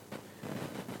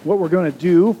what we're going to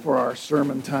do for our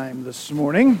sermon time this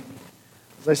morning.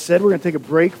 As I said, we're going to take a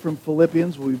break from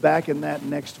Philippians. We'll be back in that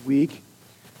next week.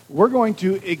 We're going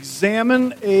to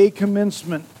examine a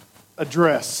commencement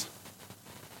address.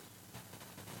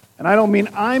 And I don't mean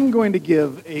I'm going to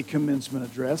give a commencement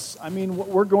address. I mean what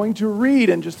we're going to read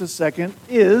in just a second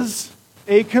is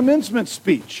a commencement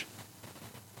speech.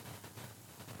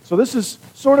 So this is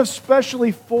sort of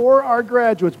specially for our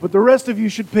graduates, but the rest of you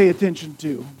should pay attention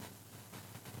too.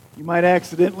 You might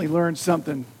accidentally learn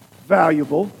something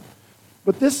valuable.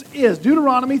 But this is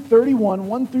Deuteronomy 31,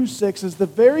 1 through 6 is the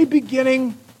very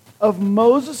beginning of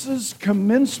Moses'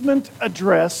 commencement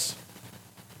address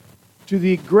to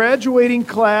the graduating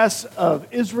class of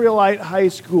Israelite High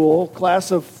School,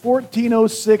 class of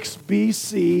 1406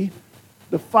 BC.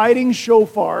 The Fighting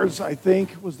Shofars, I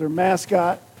think, was their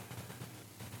mascot.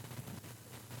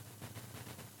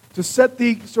 To set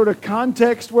the sort of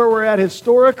context where we're at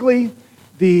historically,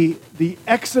 the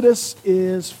Exodus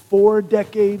is 4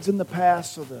 decades in the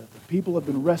past, so the people have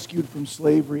been rescued from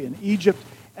slavery in Egypt,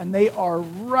 and they are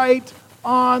right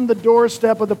on the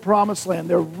doorstep of the Promised Land.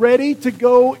 They're ready to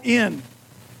go in.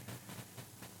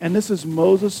 And this is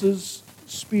Moses'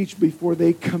 speech before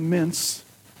they commence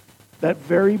that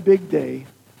very big day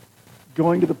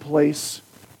going to the place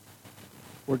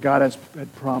where God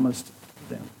had promised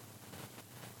them.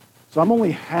 So I'm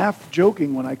only half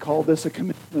joking when I call this a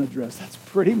commencement address. That's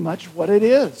pretty much what it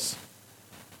is.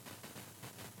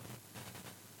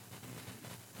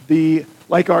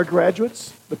 Like our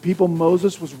graduates, the people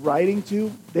Moses was writing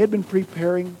to, they had been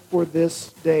preparing for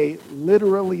this day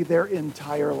literally their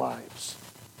entire lives.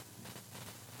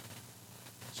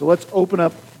 So let's open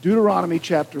up Deuteronomy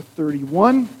chapter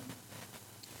 31.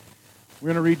 We're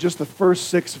going to read just the first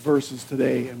 6 verses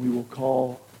today, and we will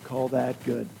call that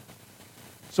good.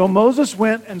 So Moses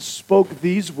went and spoke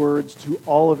these words to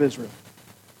all of Israel.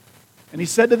 And he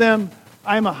said to them,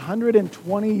 I am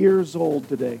 120 years old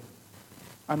today.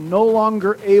 I'm no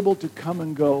longer able to come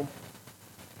and go.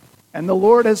 And the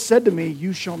Lord has said to me,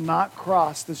 you shall not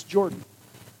cross this Jordan.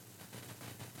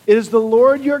 It is the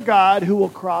Lord your God who will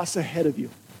cross ahead of you.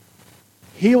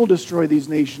 He will destroy these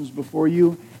nations before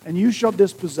you, and you shall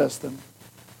dispossess them.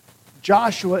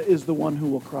 Joshua is the one who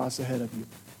will cross ahead of you,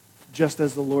 just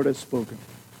as the Lord has spoken.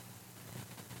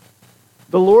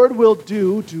 The Lord will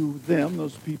do to them,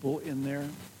 those people in there,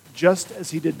 just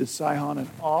as he did to Sihon and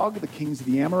Og, the kings of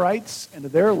the Amorites, and to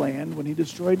their land when he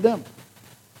destroyed them.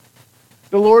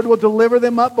 The Lord will deliver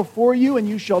them up before you, and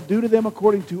you shall do to them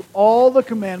according to all the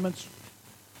commandments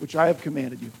which I have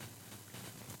commanded you.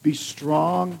 Be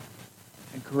strong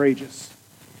and courageous.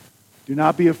 Do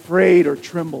not be afraid or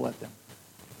tremble at them,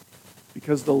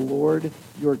 because the Lord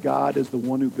your God is the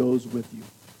one who goes with you.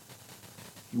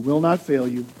 He will not fail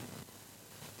you.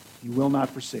 He will not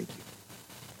forsake you.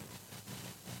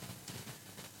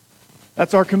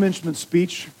 That's our commencement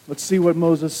speech. Let's see what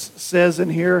Moses says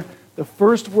in here. The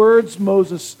first words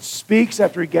Moses speaks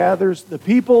after he gathers the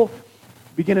people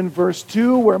begin in verse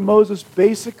 2, where Moses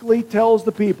basically tells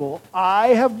the people, I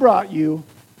have brought you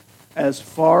as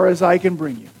far as I can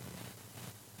bring you.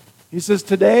 He says,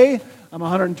 today I'm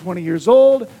 120 years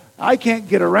old. I can't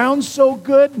get around so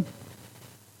good.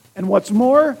 And what's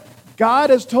more, God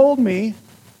has told me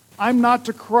I'm not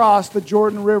to cross the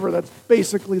Jordan River. That's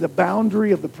basically the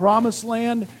boundary of the Promised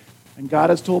Land. And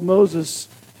God has told Moses,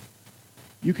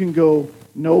 you can go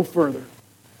no further.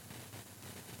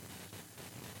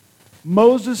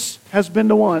 Moses has been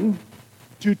the one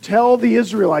to tell the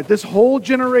Israelites, this whole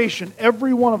generation,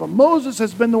 every one of them, Moses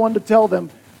has been the one to tell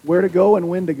them where to go and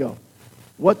when to go,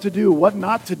 what to do, what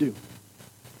not to do,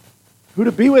 who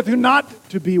to be with, who not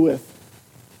to be with.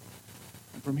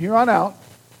 And from here on out,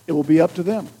 it will be up to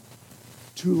them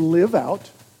to live out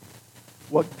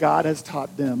what God has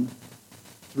taught them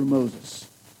through Moses.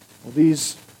 Well,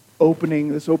 this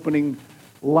opening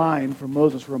line from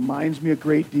Moses reminds me a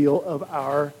great deal of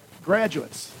our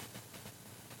graduates.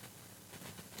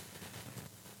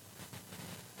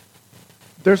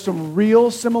 There's some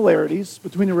real similarities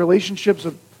between the relationships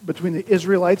between the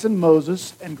Israelites and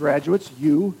Moses and graduates,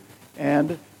 you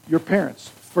and your parents.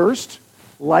 First,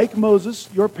 like Moses,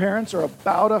 your parents are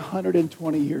about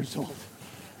 120 years old.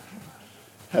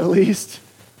 At least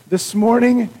this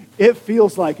morning, it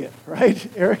feels like it, right,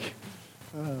 Eric?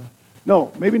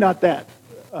 No, maybe not that.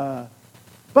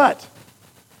 But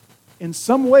in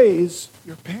some ways,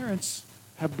 your parents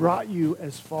have brought you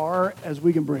as far as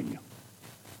we can bring you.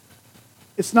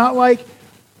 It's not like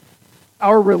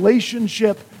our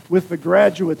relationship with the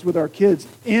graduates, with our kids,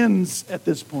 ends at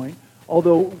this point.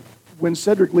 Although when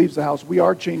Cedric leaves the house, we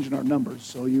are changing our numbers,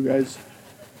 so you guys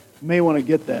may want to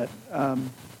get that.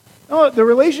 No, the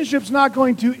relationship's not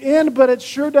going to end, but it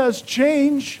sure does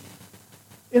change.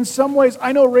 In some ways,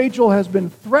 I know Rachel has been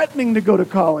threatening to go to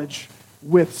college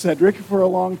with Cedric for a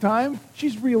long time.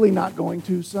 She's really not going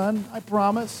to, son, I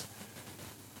promise.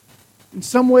 In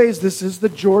some ways, this is the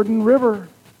Jordan River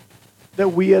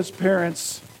that we as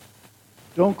parents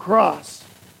don't cross.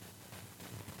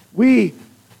 We,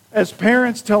 as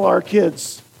parents, tell our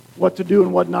kids what to do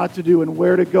and what not to do and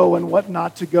where to go and what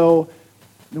not to go.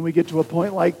 Then we get to a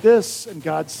point like this, and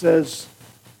God says,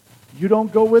 you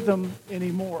don't go with them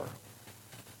anymore.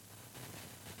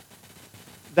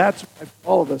 That's why,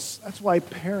 all of us, that's why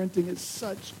parenting is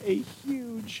such a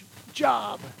huge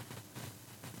job.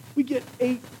 We get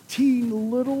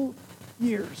 18 little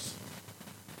years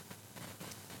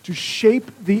to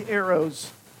shape the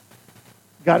arrows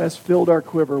God has filled our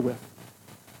quiver with.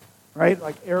 Right?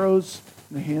 Like arrows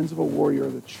in the hands of a warrior are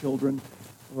the children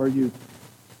of our youth.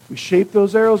 We shape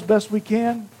those arrows best we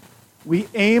can. We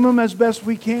aim them as best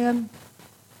we can.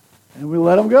 And we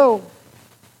let them go.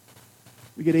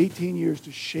 We get 18 years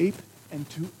to shape and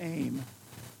to aim.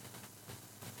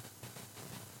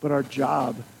 But our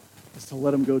job is to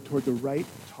let them go toward the right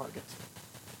target.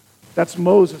 That's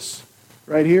Moses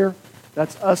right here.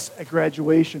 That's us at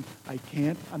graduation.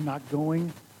 I'm not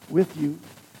going with you.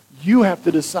 You have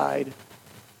to decide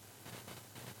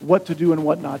what to do and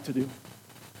what not to do.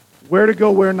 Where to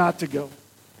go, where not to go.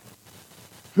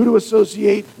 Who to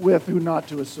associate with, who not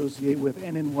to associate with,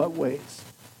 and in what ways.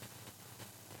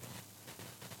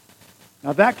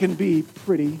 Now that can be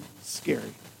pretty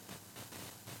scary.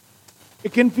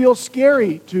 It can feel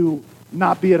scary to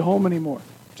not be at home anymore,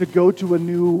 to go to a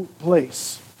new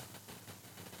place.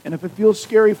 And if it feels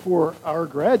scary for our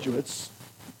graduates,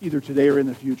 either today or in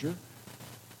the future,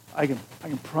 I can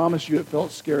promise you it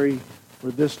felt scary for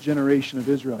this generation of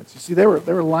Israelites. You see, they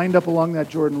were lined up along that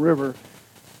Jordan River.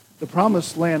 The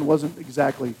promised land wasn't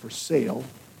exactly for sale.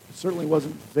 It certainly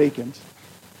wasn't vacant.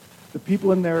 The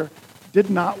people in there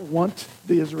did not want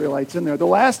the Israelites in there. The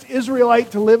last Israelite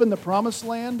to live in the promised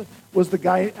land was the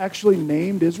guy actually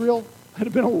named Israel. It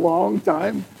had been a long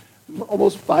time,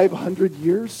 almost 500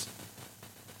 years.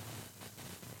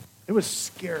 It was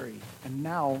scary. And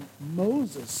now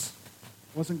Moses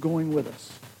wasn't going with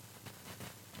us.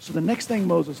 So the next thing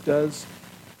Moses does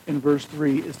in verse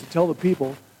 3 is to tell the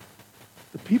people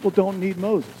don't need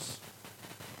Moses.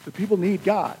 The people need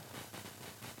God.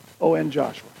 Oh, and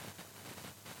Joshua.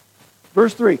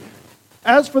 Verse 3,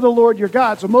 as for the Lord your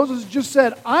God, so Moses just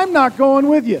said, I'm not going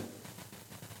with you.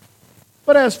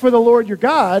 But as for the Lord your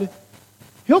God,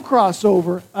 he'll cross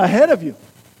over ahead of you.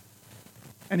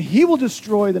 And he will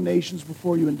destroy the nations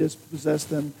before you and dispossess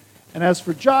them. And as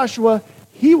for Joshua,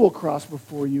 he will cross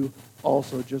before you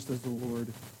also, just as the Lord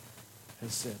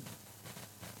has said.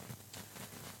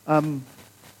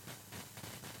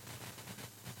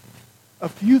 A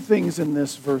few things in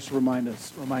this verse remind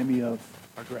me of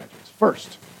our graduates.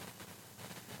 First,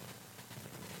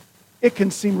 it can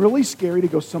seem really scary to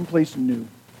go someplace new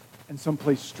and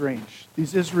someplace strange.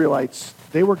 These Israelites,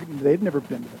 they'd never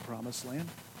been to the Promised Land.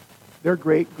 Their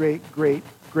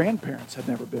great-great-great-grandparents had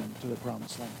never been to the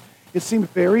Promised Land. It seemed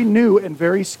very new and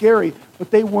very scary,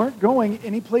 but they weren't going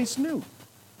anyplace new.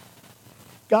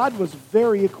 God was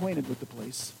very acquainted with the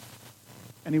place,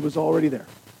 and he was already there.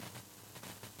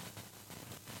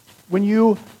 When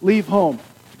you leave home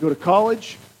to go to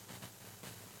college,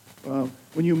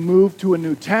 when you move to a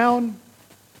new town,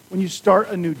 when you start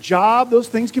a new job, those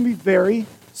things can be very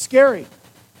scary.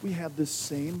 We have this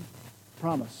same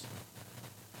promise.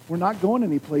 We're not going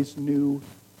anyplace new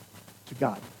to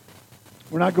God.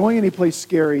 We're not going anyplace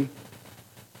scary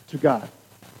to God.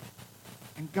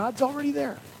 And God's already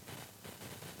there.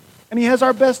 And he has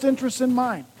our best interests in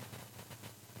mind.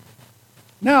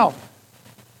 Now,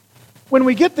 when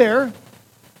we get there,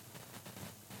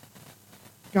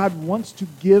 God wants to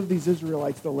give these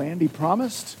Israelites the land he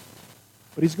promised,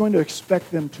 but he's going to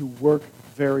expect them to work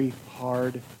very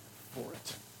hard for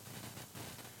it.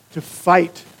 To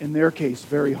fight, in their case,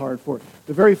 very hard for it.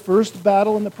 The very first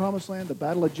battle in the Promised Land, the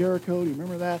Battle of Jericho, do you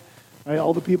remember that? Right,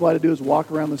 all the people had to do is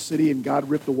walk around the city and God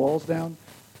ripped the walls down.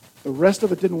 The rest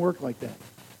of it didn't work like that.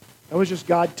 That was just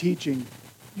God teaching,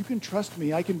 you can trust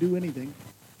me, I can do anything.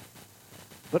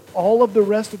 But all of the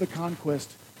rest of the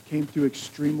conquest came through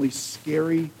extremely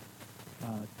scary,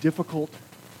 difficult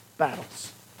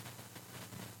battles.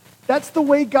 That's the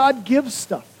way God gives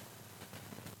stuff.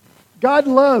 God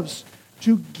loves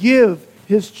to give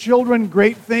his children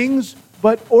great things,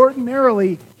 but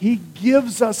ordinarily he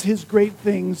gives us his great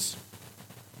things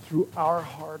through our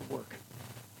hard work.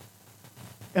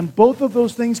 And both of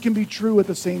those things can be true at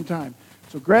the same time.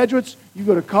 So graduates, you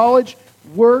go to college,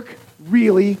 work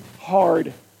really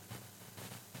hard.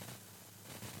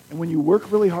 And when you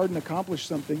work really hard and accomplish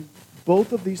something,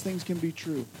 both of these things can be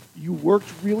true. You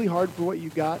worked really hard for what you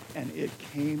got, and it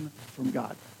came from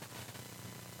God.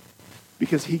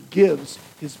 Because he gives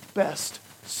his best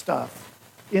stuff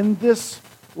in this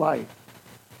life,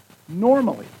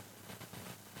 normally,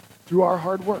 through our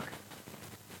hard work.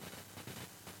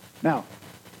 Now,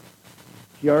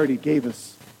 he already gave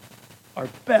us our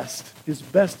best, his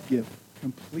best gift,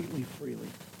 completely freely.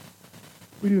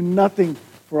 We do nothing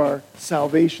for our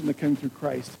salvation that comes through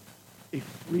Christ. A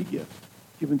free gift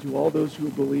given to all those who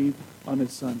believe on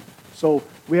his Son. So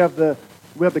we have the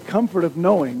comfort of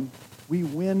knowing we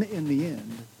win in the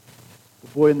end.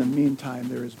 But boy, in the meantime,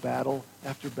 there is battle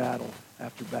after battle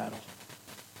after battle.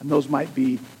 And those might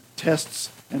be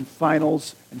tests and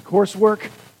finals and coursework.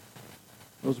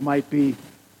 Those might be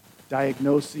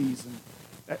diagnoses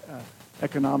and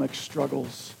economic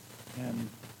struggles and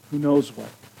who knows what.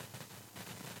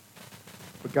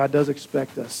 But God does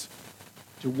expect us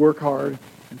to work hard.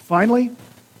 And finally,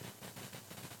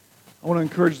 I want to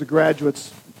encourage the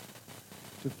graduates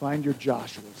to find your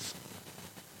Joshuas.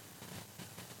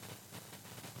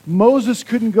 Moses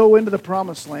couldn't go into the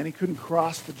promised land. He couldn't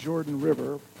cross the Jordan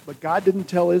River. But God didn't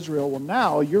tell Israel, well,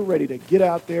 now you're ready to get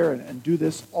out there and do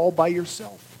this all by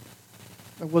yourself.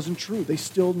 That wasn't true. They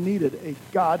still needed a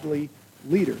godly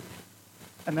leader.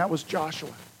 And that was Joshua.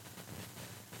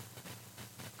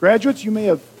 Graduates, you may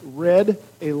have read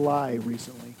a lie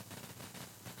recently.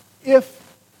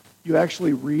 If you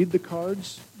actually read the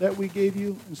cards that we gave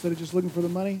you instead of just looking for the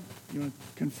money, you want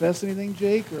to confess anything,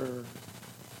 Jake? Or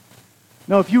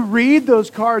no, if you read those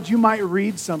cards, you might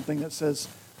read something that says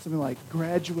something like,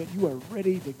 graduate, you are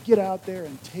ready to get out there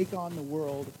and take on the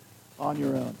world on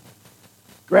your own.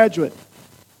 Graduate,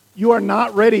 you are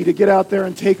not ready to get out there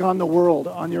and take on the world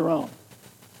on your own.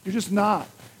 You're just not. I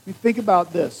mean, think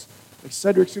about this. Like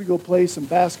Cedric's going to go play some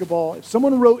basketball. If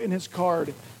someone wrote in his card,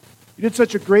 you did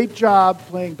such a great job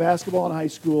playing basketball in high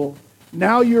school,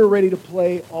 now you're ready to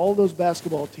play all those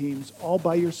basketball teams all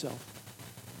by yourself.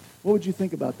 What would you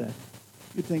think about that?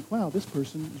 You'd think, wow, this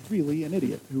person is really an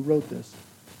idiot who wrote this.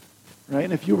 Right?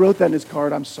 And if you wrote that in his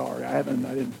card, I'm sorry. I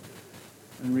didn't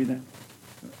read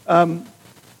that.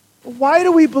 Why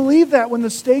do we believe that when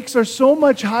the stakes are so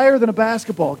much higher than a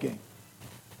basketball game?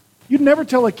 You'd never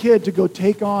tell a kid to go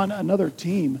take on another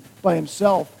team by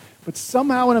himself. But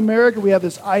somehow in America we have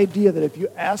this idea that if you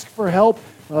ask for help,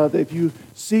 that if you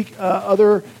seek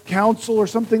other counsel or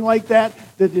something like that,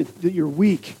 that you're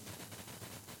weak.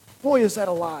 Boy, is that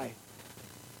a lie.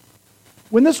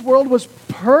 When this world was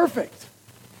perfect,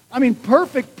 I mean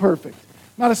perfect,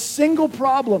 not a single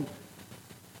problem,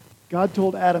 God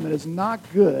told Adam it is not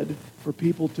good for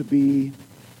people to be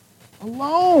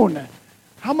alone.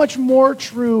 How much more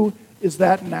true is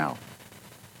that now?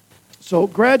 So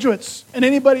graduates and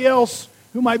anybody else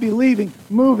who might be leaving,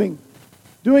 moving,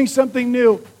 doing something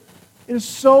new, it is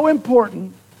so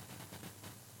important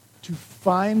to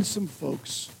find some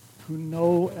folks who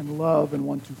know and love and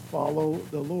want to follow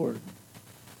the Lord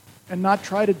and not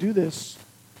try to do this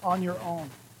on your own.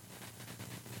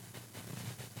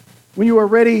 When you are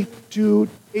ready to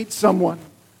date someone,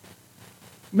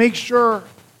 make sure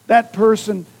that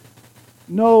person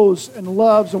knows and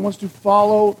loves and wants to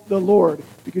follow the Lord,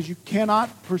 because you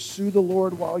cannot pursue the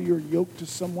Lord while you're yoked to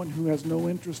someone who has no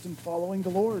interest in following the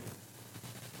Lord.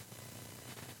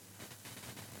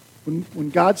 When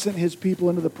God sent his people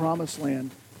into the promised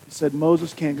land, he said,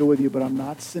 Moses can't go with you, but I'm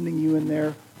not sending you in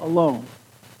there alone.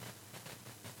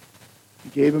 He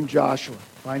gave him Joshua.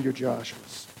 Find your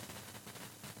Joshuas.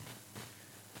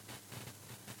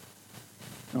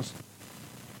 Now,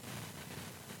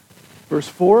 verse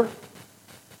 4,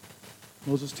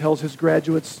 Moses tells his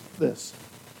graduates this.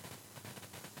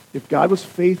 If God was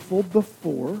faithful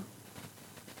before,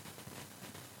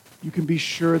 you can be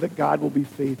sure that God will be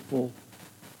faithful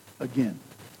again.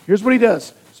 Here's what he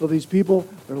does. So these people,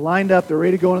 they're lined up, they're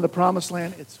ready to go into the promised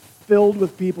land. It's filled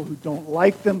with people who don't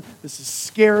like them. This is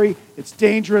scary. It's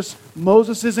dangerous.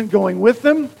 Moses isn't going with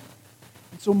them.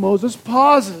 And so Moses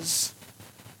pauses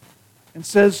and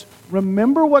says,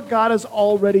 remember what God has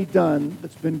already done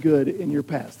that's been good in your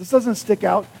past. This doesn't stick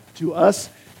out to us.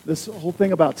 This whole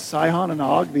thing about Sihon and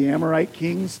Og, the Amorite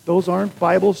kings, those aren't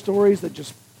Bible stories that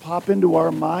just pop into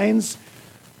our minds.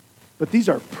 But these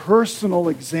are personal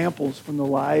examples from the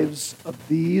lives of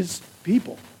these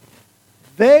people.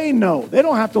 They know. They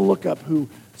don't have to look up who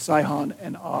Sihon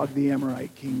and Og, the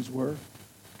Amorite kings, were.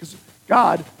 Because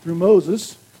God, through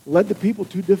Moses, led the people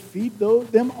to defeat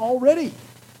them already.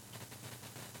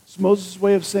 It's Moses'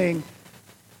 way of saying,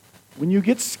 when you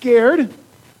get scared,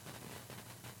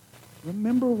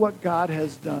 remember what God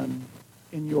has done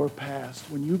in your past.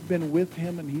 When you've been with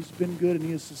him and he's been good and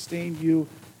he has sustained you,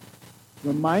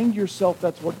 remind yourself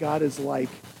that's what God is like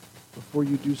before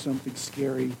you do something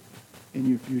scary in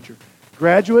your future.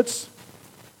 Graduates,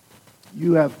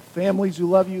 you have families who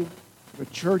love you, you have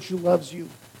a church who loves you,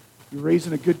 you're raised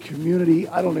in a good community.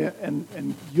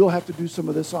 And you'll have to do some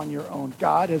of this on your own.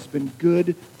 God has been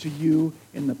good to you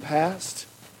in the past.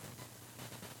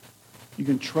 You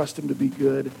can trust him to be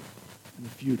good in the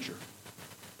future.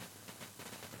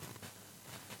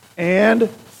 And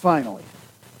finally,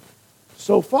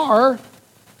 so far,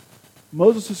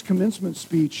 Moses' commencement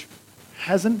speech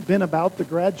hasn't been about the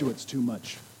graduates too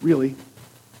much, really.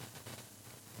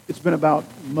 It's been about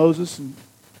Moses and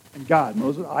God.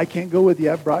 Moses, I can't go with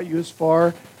you. I've brought you as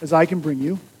far as I can bring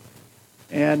you.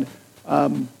 And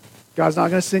God's not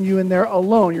going to send you in there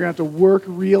alone. You're going to have to work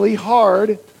really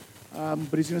hard.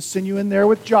 But he's going to send you in there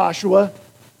with Joshua.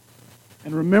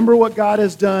 And remember what God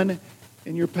has done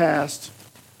in your past.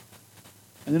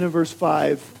 And then in verse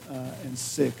 5 and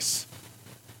 6,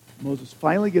 Moses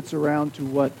finally gets around to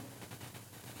what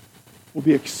will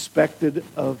be expected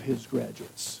of his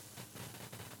graduates.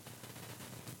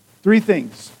 3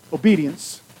 things: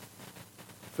 obedience,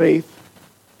 faith,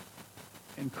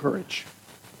 and courage.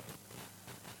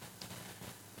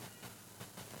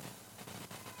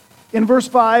 In verse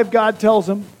 5, God tells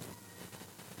them,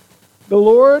 the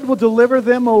Lord will deliver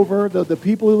them over, the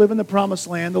people who live in the promised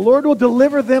land, the Lord will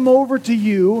deliver them over to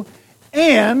you,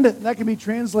 and, that can be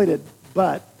translated,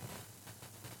 but,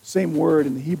 same word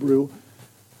in the Hebrew,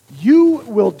 you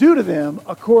will do to them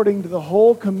according to the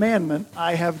whole commandment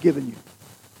I have given you.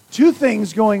 2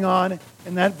 things going on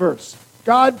in that verse.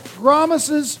 God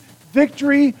promises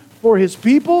victory for his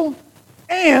people,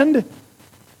 and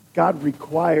God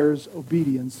requires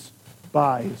obedience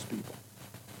by his people.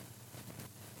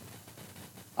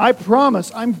 I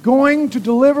promise I'm going to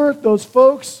deliver those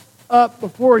folks up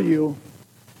before you,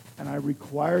 and I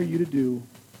require you to do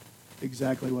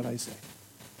exactly what I say.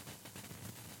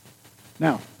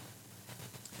 Now,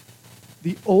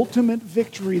 the ultimate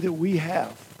victory that we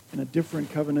have in a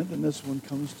different covenant than this one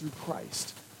comes through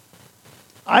Christ.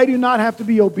 I do not have to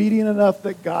be obedient enough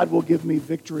that God will give me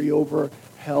victory over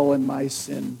hell and my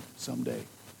sin someday.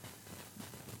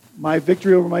 My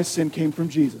victory over my sin came from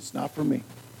Jesus, not from me.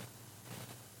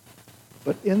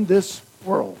 But in this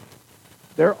world,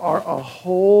 there are a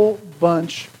whole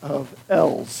bunch of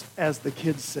L's, as the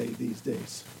kids say these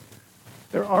days.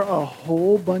 There are a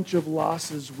whole bunch of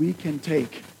losses we can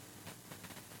take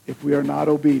if we are not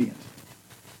obedient.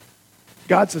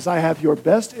 God says, I have your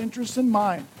best interests in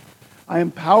mind. I am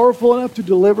powerful enough to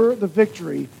deliver the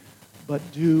victory,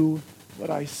 but do what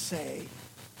I say.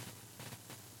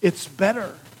 It's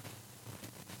better.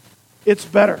 It's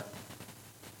better.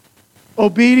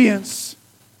 Obedience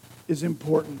is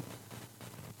important.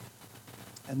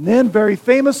 And then, very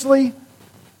famously,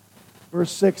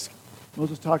 verse 6,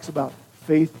 Moses talks about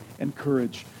faith and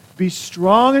courage. Be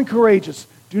strong and courageous.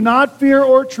 Do not fear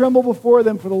or tremble before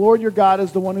them, for the Lord your God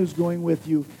is the one who's going with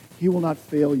you. He will not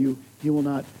fail you. He will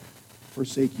not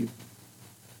forsake you.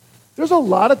 There's a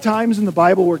lot of times in the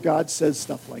Bible where God says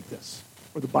stuff like this,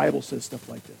 or the Bible says stuff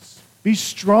like this. Be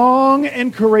strong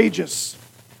and courageous.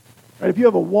 Right? If you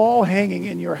have a wall hanging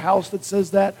in your house that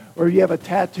says that, or you have a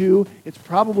tattoo, it's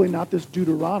probably not this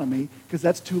Deuteronomy, because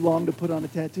that's too long to put on a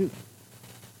tattoo.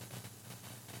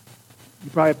 You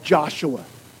probably have Joshua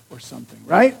or something,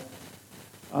 right?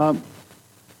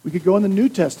 We could go in the New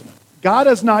Testament. God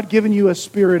has not given you a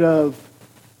spirit of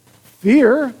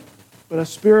fear, but a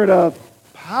spirit of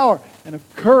power and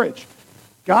of courage.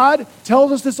 God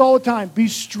tells us this all the time. Be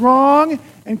strong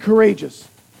and courageous.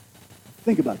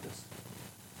 Think about this.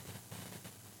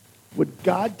 Would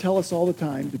God tell us all the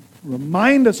time, to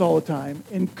remind us all the time,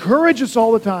 encourage us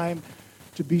all the time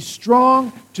to be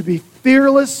strong, to be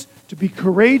fearless, to be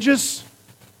courageous?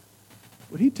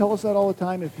 Would he tell us that all the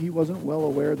time if he wasn't well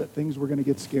aware that things were going to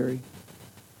get scary?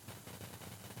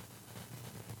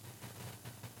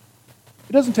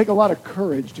 It doesn't take a lot of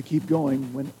courage to keep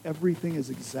going when everything is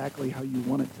exactly how you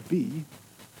want it to be.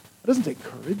 It doesn't take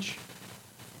courage.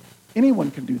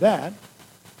 Anyone can do that.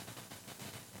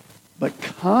 But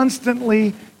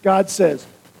constantly, God says,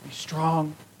 be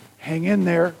strong, hang in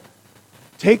there,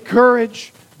 take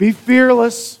courage, be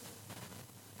fearless.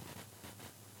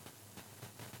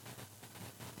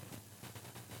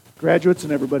 Graduates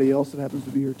and everybody else that happens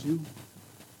to be here too,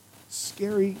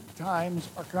 scary times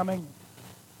are coming.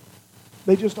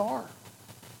 They just are.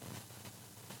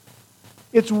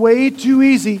 It's way too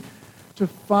easy to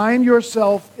find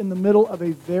yourself in the middle of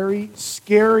a very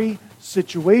scary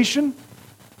situation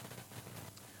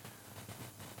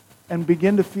and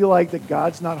begin to feel like that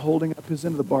God's not holding up his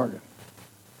end of the bargain.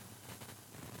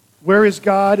 Where is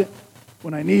God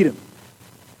when I need him?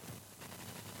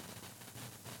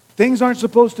 Things aren't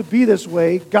supposed to be this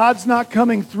way. God's not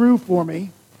coming through for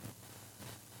me.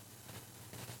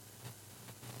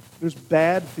 There's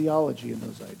bad theology in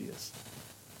those ideas.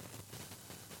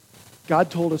 God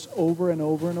told us over and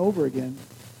over and over again,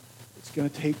 it's going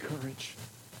to take courage.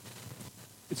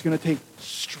 It's going to take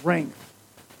strength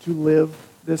to live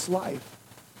this life.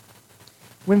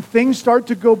 When things start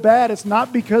to go bad, it's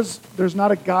not because there's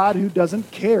not a God who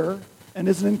doesn't care and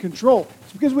isn't in control.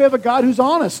 It's because we have a God who's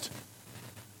honest.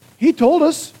 He told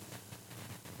us,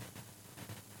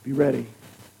 be ready.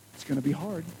 It's going to be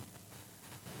hard.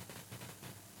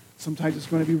 Sometimes it's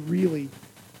going to be really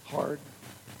hard.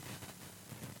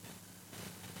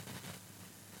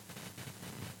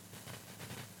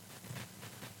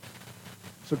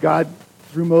 So God,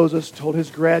 through Moses, told his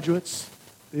graduates,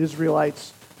 the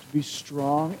Israelites, to be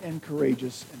strong and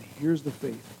courageous. And here's the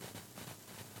faith.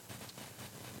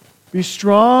 Be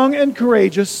strong and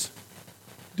courageous.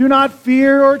 Do not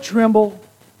fear or tremble.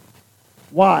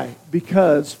 Why?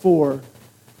 Because for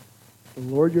the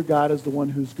Lord your God is the one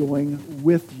who's going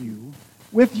with you.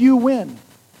 With you when?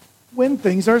 When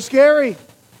things are scary.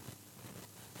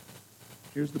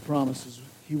 Here's the promises.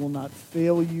 He will not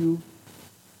fail you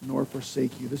nor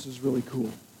forsake you. This is really cool.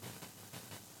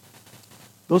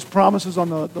 Those promises on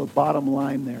the bottom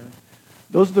line there,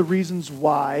 those are the reasons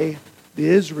why the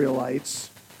Israelites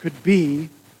could be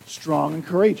strong and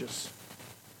courageous.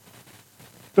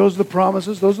 Those are the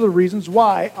promises, those are the reasons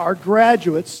why our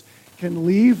graduates can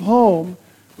leave home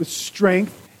with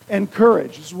strength and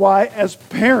courage. This is why, as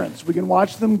parents, we can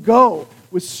watch them go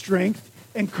with strength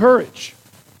and courage.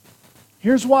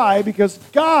 Here's why: because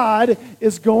God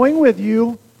is going with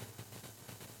you,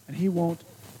 and he won't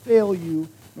fail you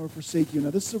nor forsake you.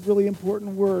 Now, this is a really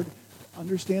important word.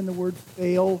 Understand the word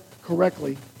fail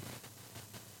correctly.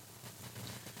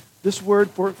 This word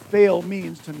for fail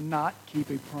means to not keep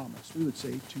a promise. We would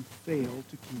say to fail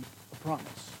to keep a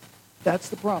promise. That's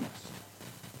the promise.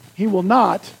 He will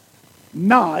not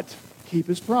keep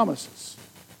his promises.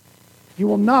 He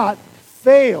will not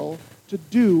fail to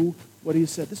do what he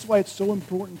said. This is why it's so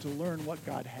important to learn what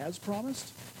God has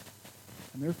promised,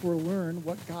 and therefore learn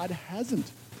what God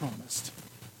hasn't promised.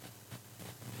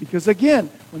 Because again,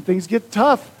 when things get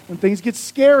tough, when things get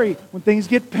scary, when things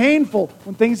get painful,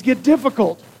 when things get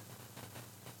difficult,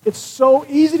 it's so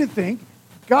easy to think,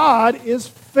 God is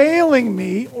failing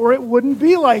me or it wouldn't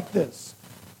be like this.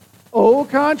 Au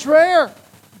contraire,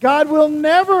 God will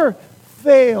never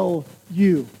fail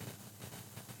you.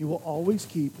 He will always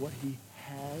keep what he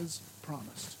has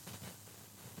promised.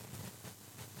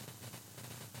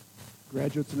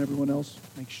 Graduates and everyone else,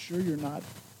 make sure you're not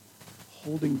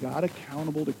holding God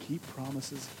accountable to keep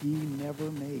promises he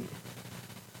never made.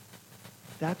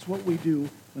 That's what we do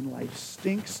when life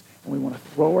stinks and we want to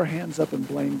throw our hands up and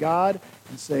blame God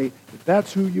and say, if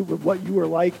that's what you are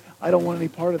like, I don't want any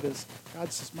part of this.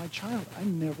 God says, my child, I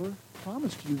never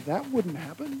promised you that wouldn't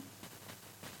happen.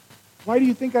 Why do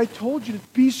you think I told you to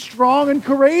be strong and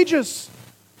courageous?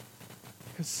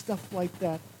 Because stuff like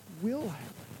that will happen.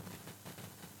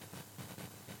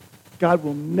 God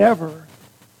will never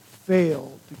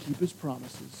fail to keep his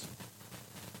promises.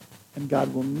 And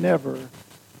God will never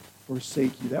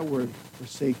forsake you. That word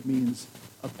forsake means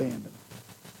abandon.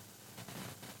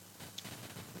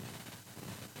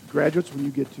 Graduates, when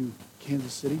you get to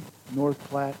Kansas City, North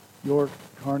Platte, York,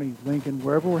 Kearney, Lincoln,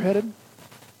 wherever we're headed,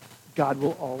 God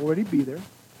will already be there.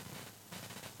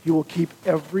 He will keep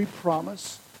every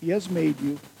promise he has made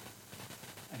you,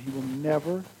 and he will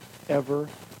never, ever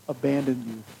abandon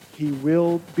you. He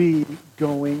will be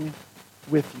going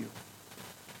with you.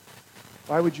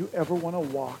 Why would you ever want to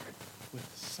walk with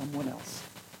someone else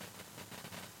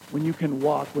when you can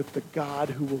walk with the God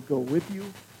who will go with you,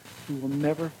 who will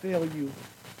never fail you,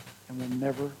 and will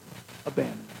never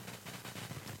abandon you?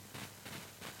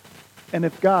 And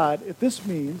if this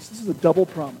means, this is a double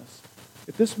promise,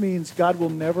 if this means God will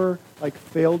never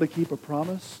fail to keep a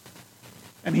promise,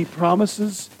 and he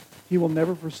promises he will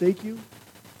never forsake you,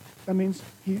 that means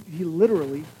he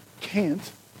literally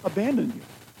can't abandon you.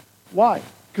 Why?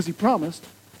 Because he promised,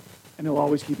 and he'll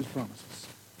always keep his promises,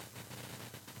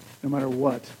 no matter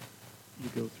what you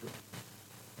go through.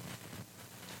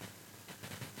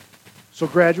 So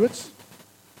graduates,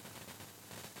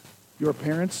 your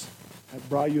parents have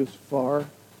brought you as far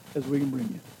as we can bring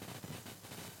you.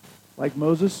 Like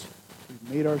Moses,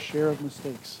 we've made our share of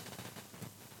mistakes.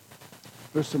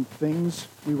 There's some things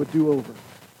we would do over.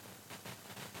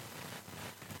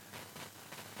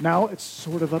 Now it's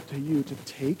sort of up to you to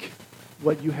take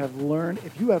what you have learned,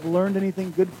 if you have learned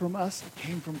anything good from us, it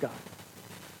came from God.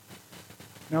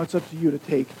 Now it's up to you to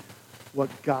take what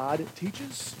God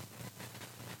teaches,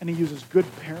 and he uses good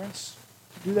parents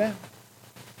to do that.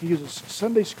 He uses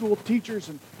Sunday school teachers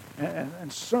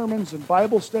and sermons and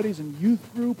Bible studies and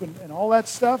youth group and all that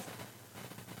stuff.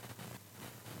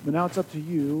 But now it's up to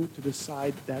you to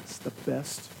decide that's the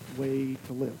best way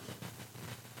to live.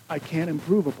 I can't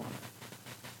improve upon it.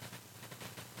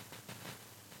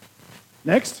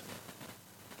 Next,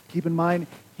 keep in mind,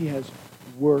 he has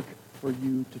work for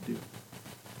you to do.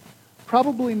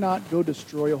 Probably not go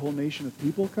destroy a whole nation of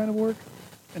people kind of work.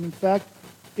 And in fact,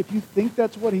 if you think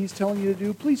that's what he's telling you to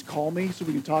do, please call me so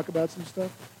we can talk about some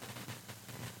stuff.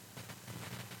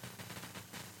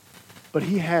 But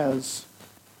he has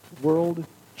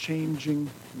world-changing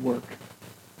work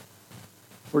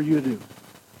for you to do.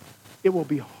 It will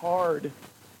be hard.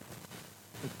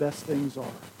 The best things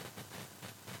are.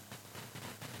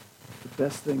 The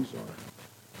best things are.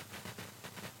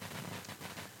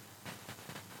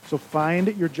 So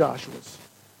find your Joshuas.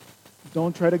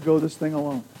 Don't try to go this thing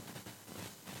alone.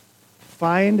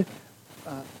 Find,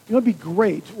 it'd be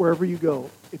great wherever you go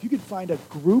if you could find a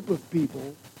group of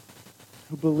people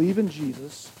who believe in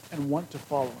Jesus and want to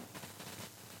follow him.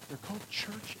 They're called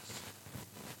churches.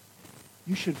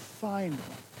 You should find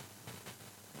one.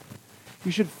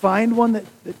 You should find one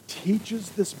that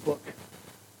teaches this book.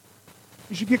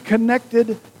 You should get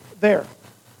connected there.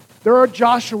 There are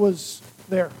Joshuas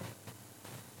there.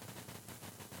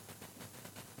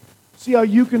 See how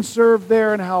you can serve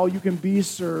there and how you can be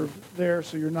served there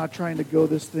so you're not trying to go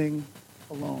this thing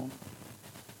alone.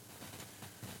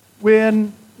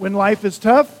 When life is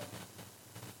tough,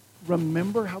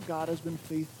 remember how God has been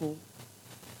faithful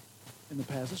in the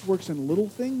past. This works in little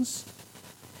things.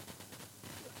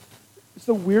 It's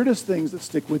the weirdest things that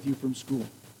stick with you from school.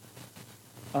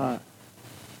 When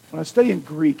I was studying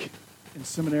Greek in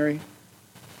seminary,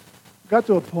 I got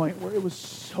to a point where it was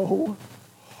so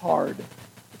hard.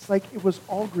 It's like it was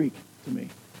all Greek to me,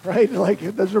 right? Like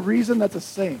there's a reason that's a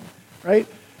saying, right?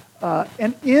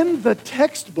 And in the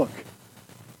textbook,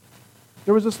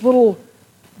 there was this little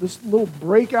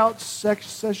breakout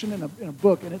session in a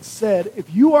book, and it said,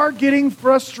 if you are getting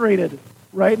frustrated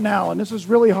right now, and this is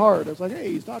really hard, I was like,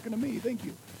 hey, he's talking to me, thank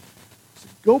you. So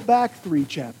go back 3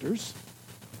 chapters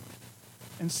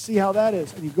and see how that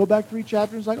is. And you go back 3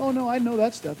 chapters, it's like, oh no, I know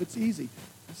that stuff, it's easy.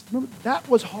 I said, remember, that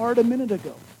was hard a minute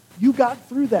ago. You got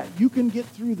through that. You can get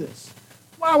through this.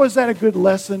 Wow, is that a good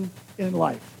lesson in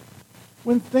life?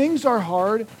 When things are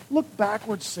hard, look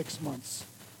backwards 6 months.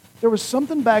 There was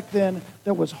something back then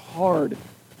that was hard.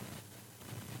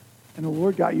 And the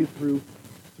Lord got you through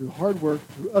hard work,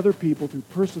 through other people, through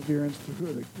perseverance,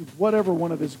 through whatever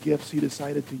one of his gifts he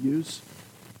decided to use.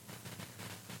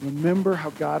 Remember how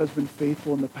God has been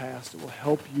faithful in the past. It will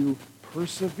help you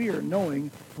persevere, knowing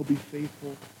he'll be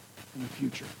faithful in the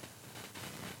future.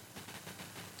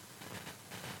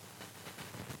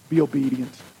 Be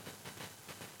obedient.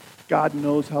 God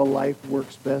knows how life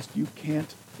works best. You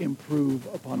can't improve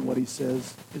upon what he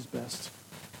says is best.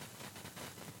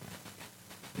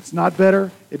 It's not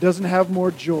better. It doesn't have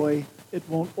more joy. It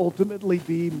won't ultimately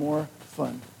be more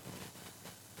fun.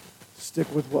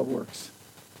 Stick with what works.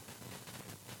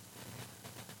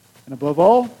 And above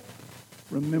all,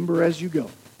 remember as you go,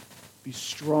 be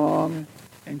strong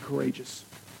and courageous.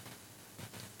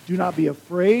 Do not be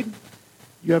afraid.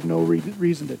 You have no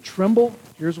reason to tremble.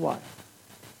 Here's why.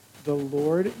 The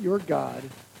Lord your God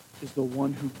is the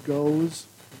one who goes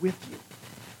with you.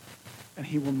 And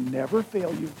he will never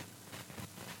fail you.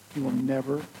 He will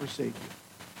never forsake you.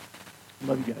 I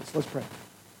love you guys. Let's pray.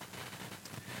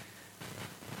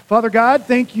 Father God,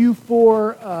 thank you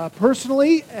for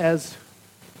personally as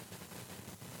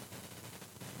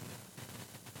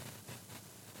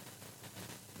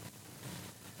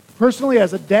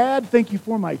a dad, thank you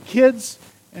for my kids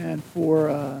and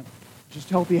for just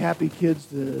healthy, happy kids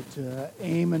to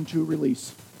aim and to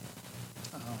release.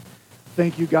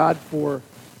 Thank you, God, for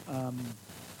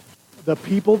the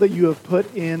people that you have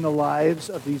put in the lives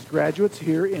of these graduates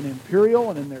here in Imperial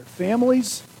and in their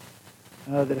families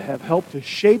that have helped to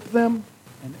shape them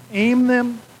and aim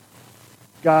them.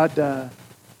 God,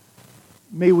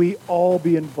 may we all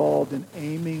be involved in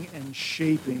aiming and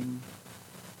shaping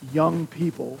young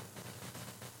people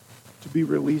to be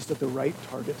released at the right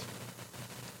target.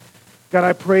 God,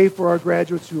 I pray for our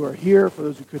graduates who are here, for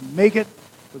those who couldn't make it,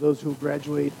 for those who will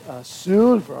graduate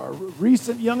soon, for our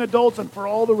recent young adults, and for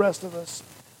all the rest of us.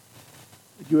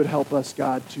 That you would help us,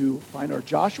 God, to find our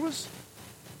Joshuas.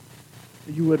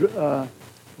 That you would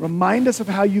remind us of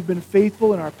how you've been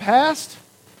faithful in our past.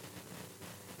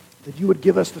 that you would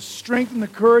give us the strength and the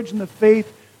courage and the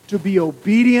faith to be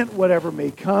obedient, whatever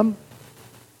may come.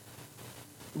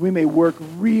 We may work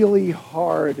really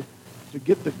hard to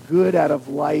get the good out of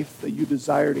life that you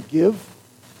desire to give.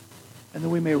 And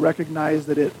then we may recognize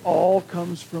that it all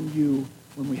comes from you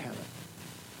when we have it.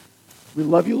 We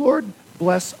love you, Lord.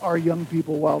 Bless our young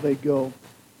people while they go.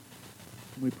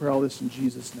 And we pray all this in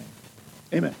Jesus' name.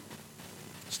 Amen.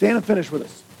 Stand and finish with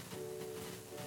us.